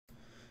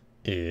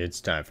It's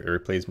time for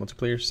Eric Plays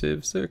Multiplayer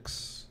Civ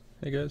 6.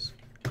 Hey guys,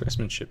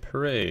 craftsmanship,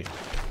 hooray.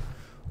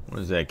 What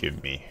does that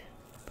give me?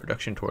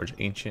 Production towards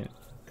ancient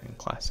and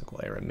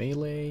classical era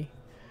melee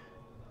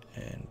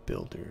and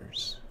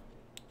builders.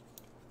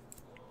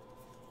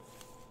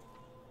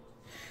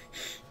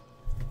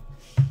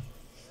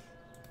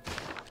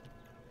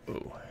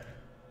 Oh. I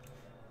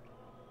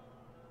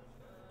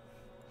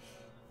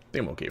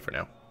think I'm okay for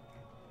now.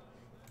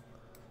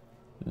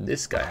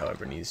 This guy,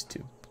 however, needs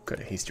to cut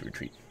a hasty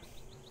retreat.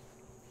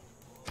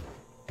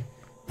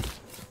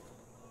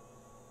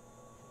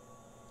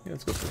 Yeah,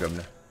 let's go for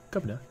governor.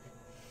 Governor.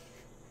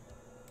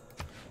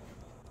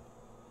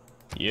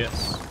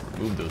 Yes,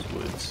 remove those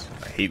woods.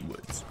 I hate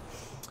woods.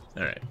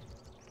 Alright.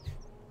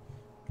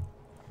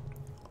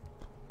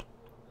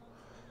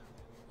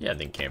 Yeah, I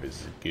think camp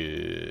is a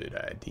good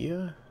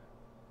idea.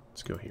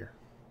 Let's go here.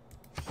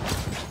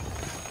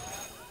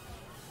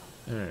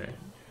 Alright.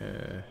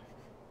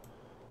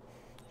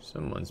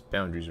 Someone's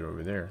boundaries are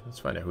over there. Let's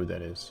find out who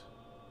that is.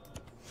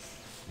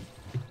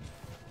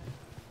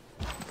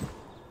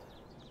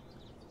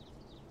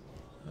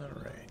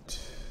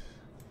 Alright.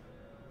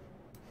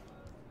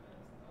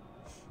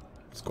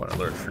 Let's go on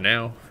alert for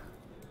now.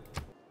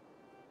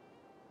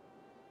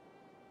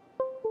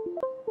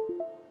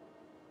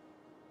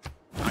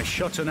 I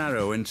shot an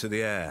arrow into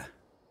the air.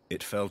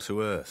 It fell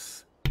to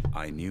earth.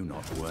 I knew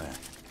not where.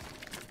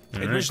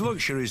 It was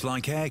luxuries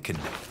like air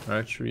conditioning.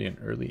 Archery and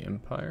early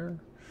empire.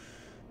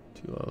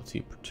 2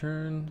 loyalty per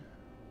turn.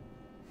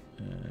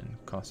 And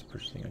cost of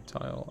purchasing a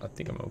tile. I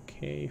think I'm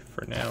okay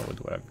for now with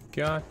what I've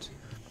got.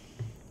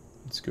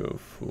 Let's go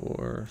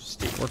for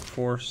state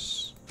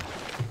workforce.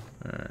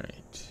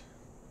 Alright.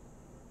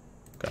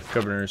 Got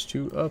governors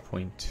to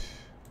appoint.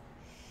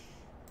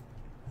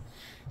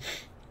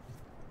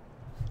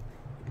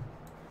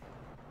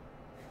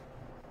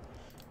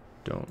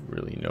 Don't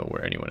really know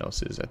where anyone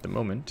else is at the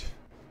moment.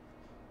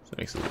 So it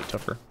makes it a little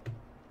tougher.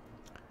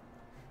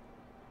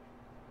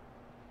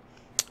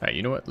 Alright,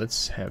 you know what?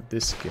 Let's have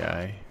this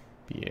guy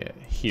be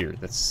here.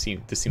 This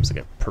seems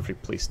like a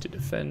perfect place to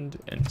defend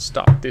and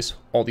stop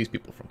all these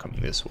people from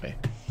coming this way.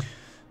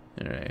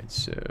 Alright,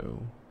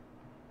 so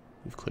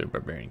we've cleared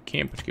barbarian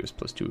camp, which gives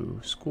us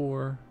 +2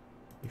 score.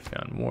 We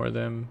found more of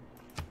them.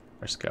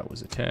 Our scout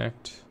was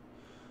attacked.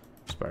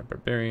 Inspired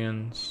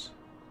barbarians.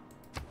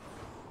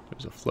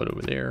 There's a flood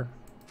over there.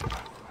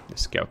 The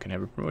scout can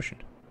have a promotion.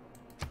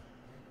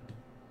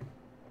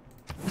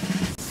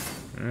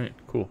 Alright,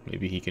 cool.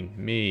 Maybe he can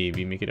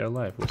make it out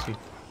alive. We'll see.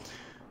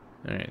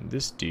 Alright,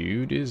 this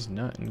dude is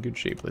not in good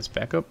shape. Let's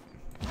back up.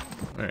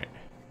 Alright.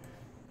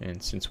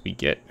 And since we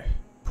get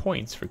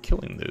points for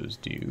killing those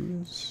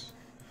dudes,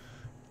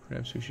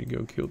 perhaps we should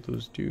go kill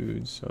those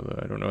dudes. Although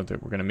I don't know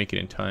that we're going to make it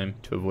in time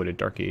to avoid a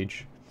dark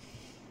age.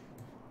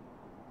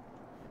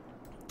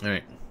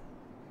 Alright.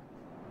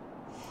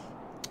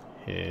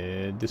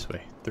 Head this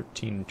way.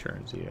 13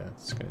 turns. Yeah,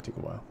 it's going to take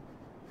a while.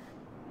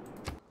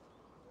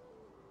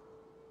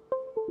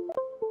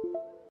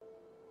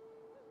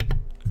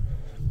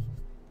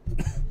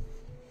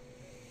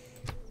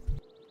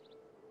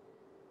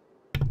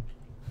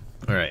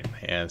 Alright, my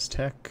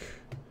Aztec.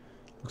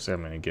 Looks like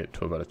I'm going to get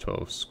 12 out of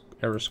 12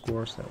 error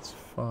score, so that's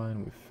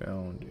fine. We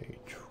found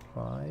a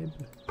tribe.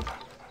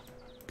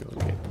 Go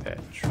get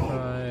that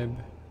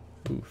tribe.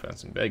 Ooh, found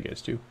some bad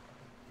guys too.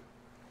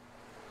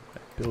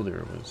 That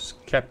builder was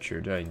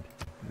captured. I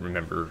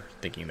remember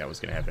thinking that was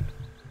going to happen.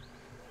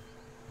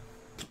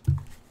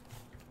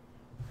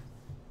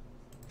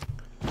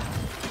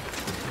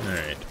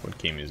 Alright, what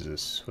game is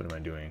this? What am I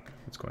doing?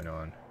 What's going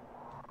on?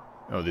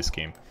 Oh, this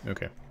game.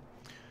 Okay.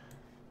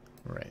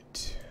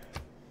 Right.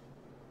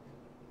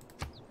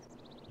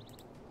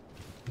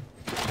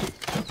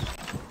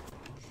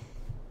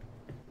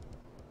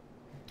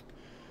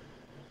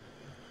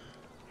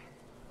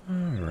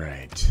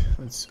 Alright,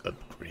 let's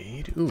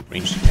upgrade. Ooh,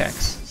 ranged attacks.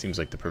 Seems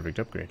like the perfect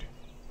upgrade.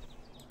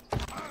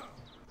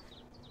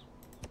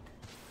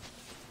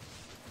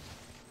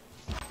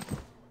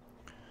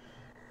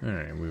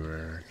 Alright, we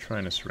were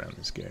trying to surround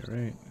this guy,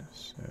 right?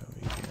 So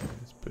we can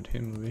let's put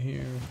him over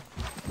here.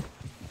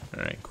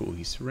 Alright, cool,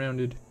 he's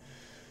surrounded.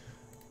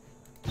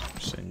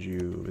 Send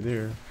you over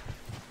there.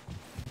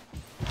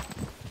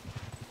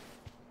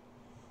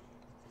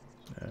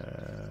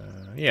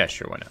 Yeah,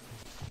 sure, why not?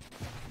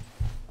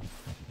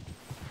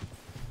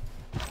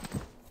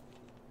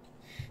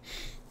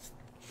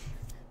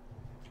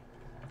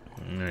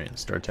 Alright,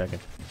 let's start attacking.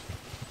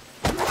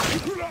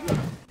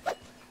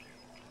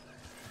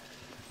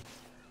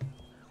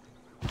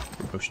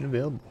 Promotion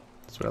available.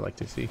 That's what I like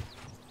to see.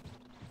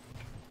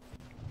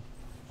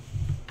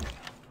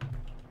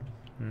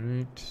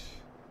 Alright.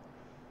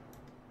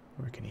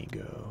 Where can he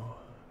go?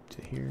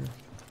 To here.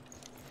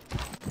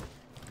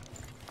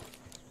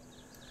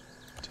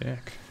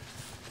 Attack.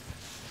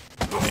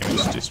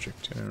 Damage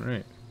district.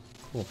 Alright.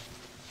 Cool.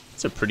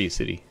 It's a pretty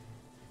city.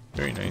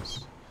 Very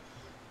nice.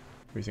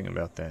 Everything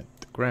about that.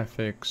 The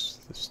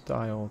graphics, the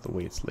style, the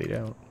way it's laid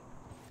out.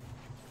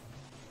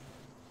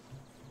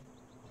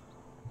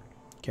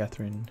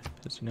 Catherine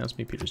has denounced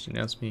me. Peter's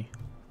denounced me.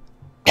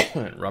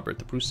 Robert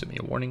the Bruce sent me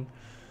a warning.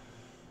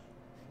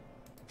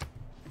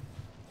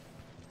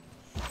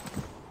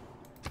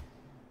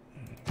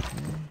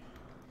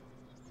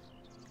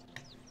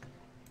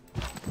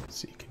 Let's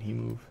see, can he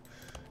move?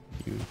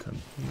 You come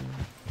here.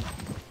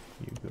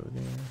 You go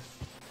there.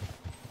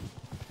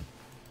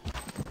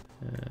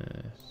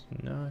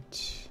 It's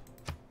not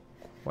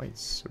quite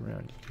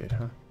surrounded yet,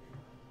 huh?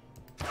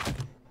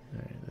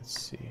 Alright, let's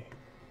see.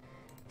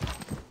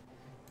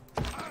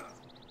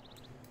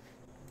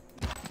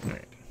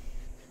 Alright.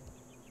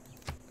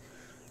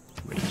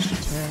 Ranged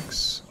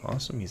attacks.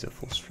 Awesome, he's at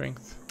full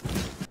strength.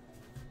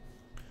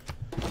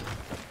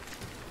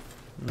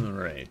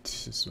 Alright,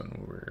 this one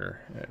we're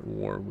at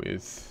war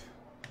with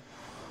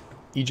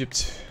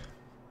Egypt.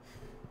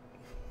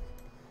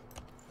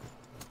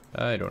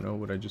 I don't know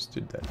what I just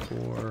did that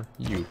for.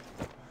 You.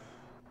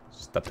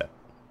 Stop that.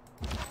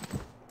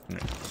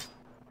 Alright.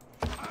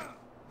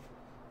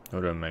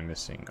 What am I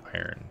missing?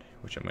 Iron,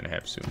 which I'm going to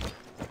have soon.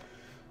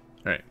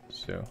 Alright,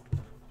 so...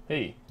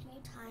 Hey! Can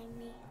you time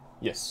me?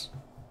 Yes.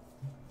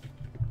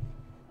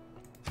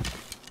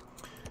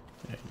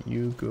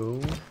 You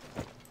go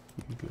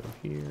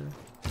here.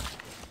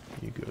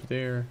 You go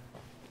there.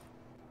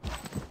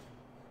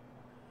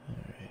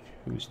 Alright,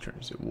 whose turn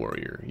is it?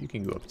 Warrior. You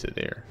can go up to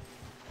there.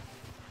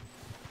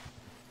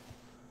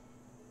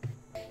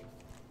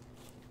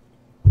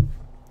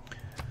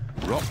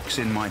 Rocks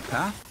in my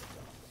path,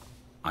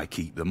 I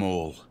keep them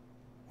all.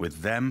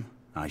 With them,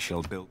 I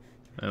shall build.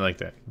 I like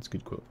that. It's a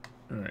good quote.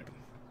 Alright.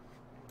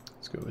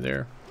 Let's go over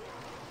there.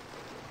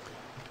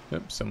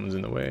 Yep, someone's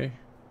in the way.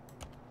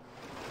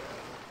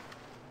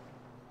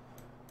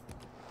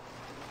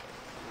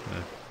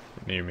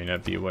 It may or may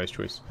not be a wise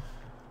choice.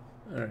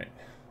 Alright.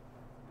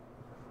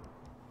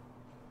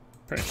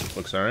 Apprenticeship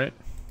looks alright.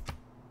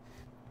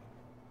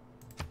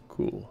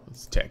 Cool.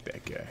 Let's attack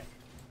that guy.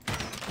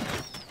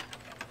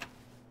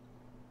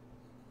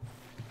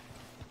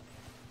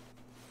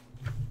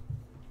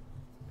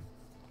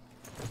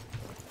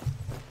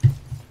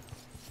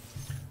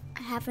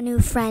 I have a new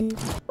friend.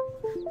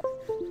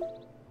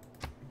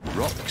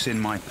 Rocks in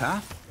my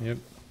path? Yep.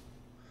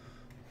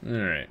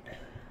 Alright.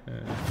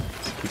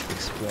 Let's keep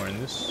exploring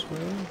this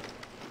way.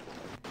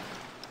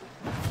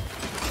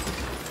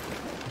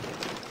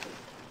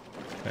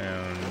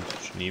 Found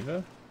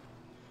Geneva.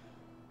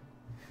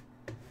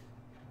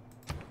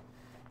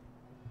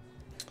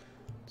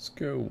 Let's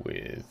go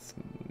with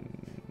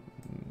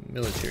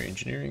military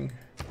engineering.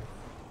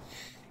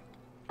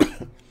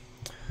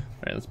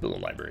 Alright, let's build a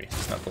library.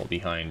 Let's not fall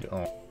behind.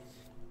 Oh.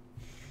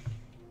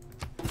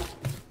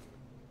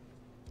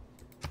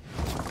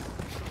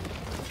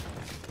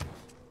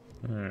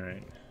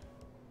 Alright.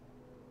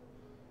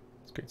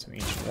 Let's get some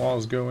ancient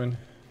walls going.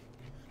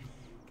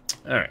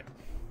 Alright.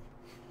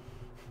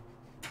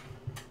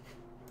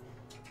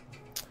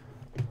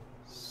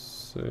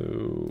 So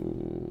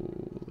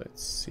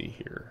let's see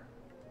here.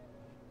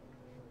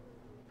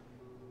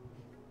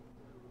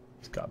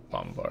 It's got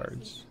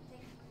bombards.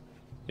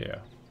 Yeah.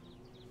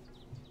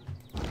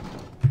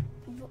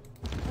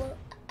 Well,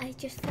 I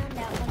just found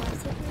out when I was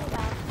thinking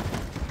about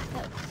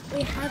that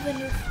we have a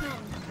new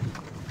friend.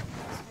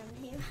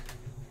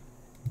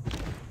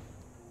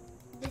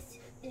 This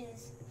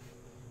is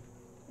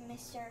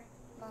Mr.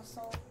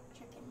 Muscle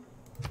Chicken.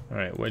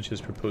 Alright, Wedge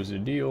has proposed a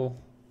deal.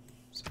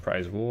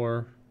 Surprise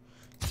war.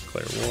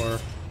 Declare war.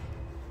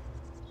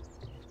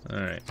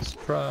 Alright,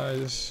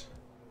 surprise.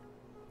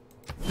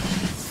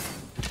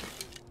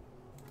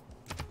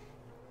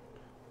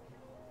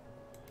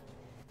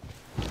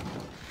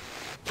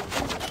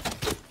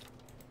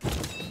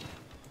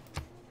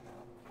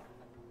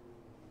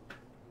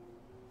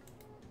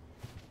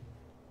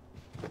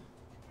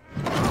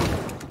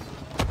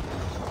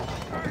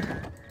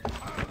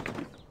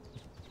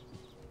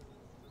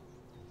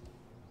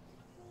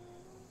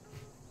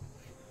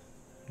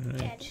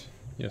 Dad,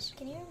 Yes.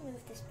 can you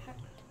remove this part?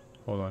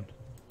 Hold on.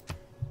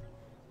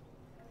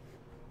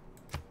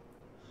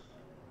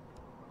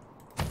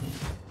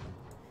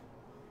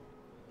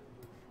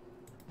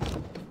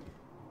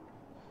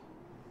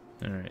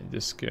 Alright,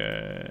 this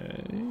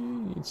guy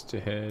needs to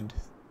head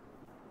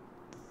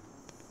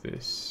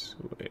this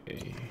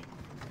way.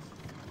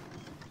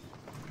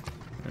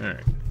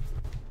 Alright.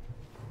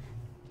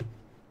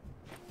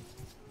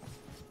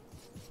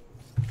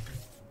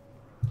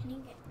 Can you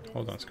get rid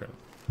Hold of on, this? Scarlet.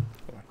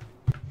 Hold on.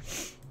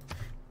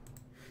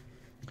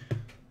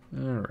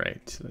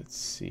 Alright, let's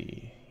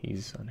see.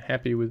 He's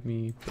unhappy with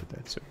me, but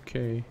that's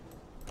okay.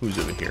 Who's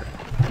over here?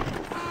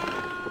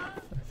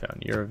 I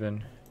found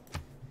Yerevan.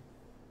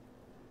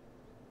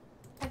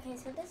 Okay,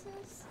 so this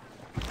is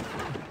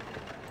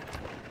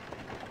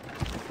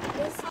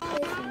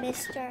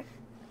Mr.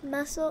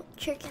 Muscle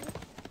Chicken.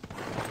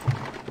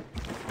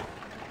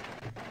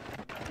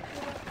 He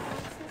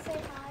wants to say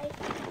hi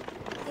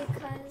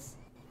because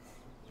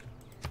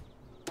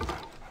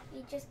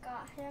we just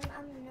got him.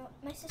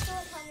 My sister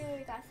will tell me where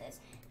we got this.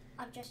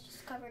 I've just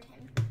discovered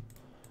him.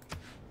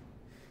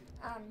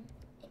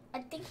 I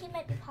think he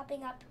might be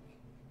popping up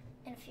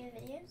in a few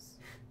videos.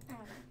 I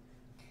don't know.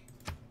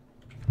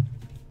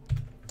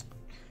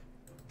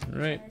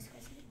 Alright.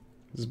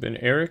 This has been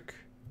Eric.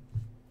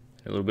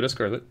 A little bit of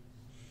Scarlet.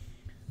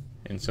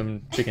 And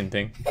some chicken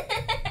thing.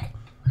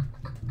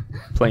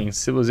 Playing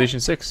Civilization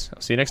 6.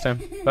 I'll see you next time.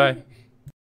 Bye.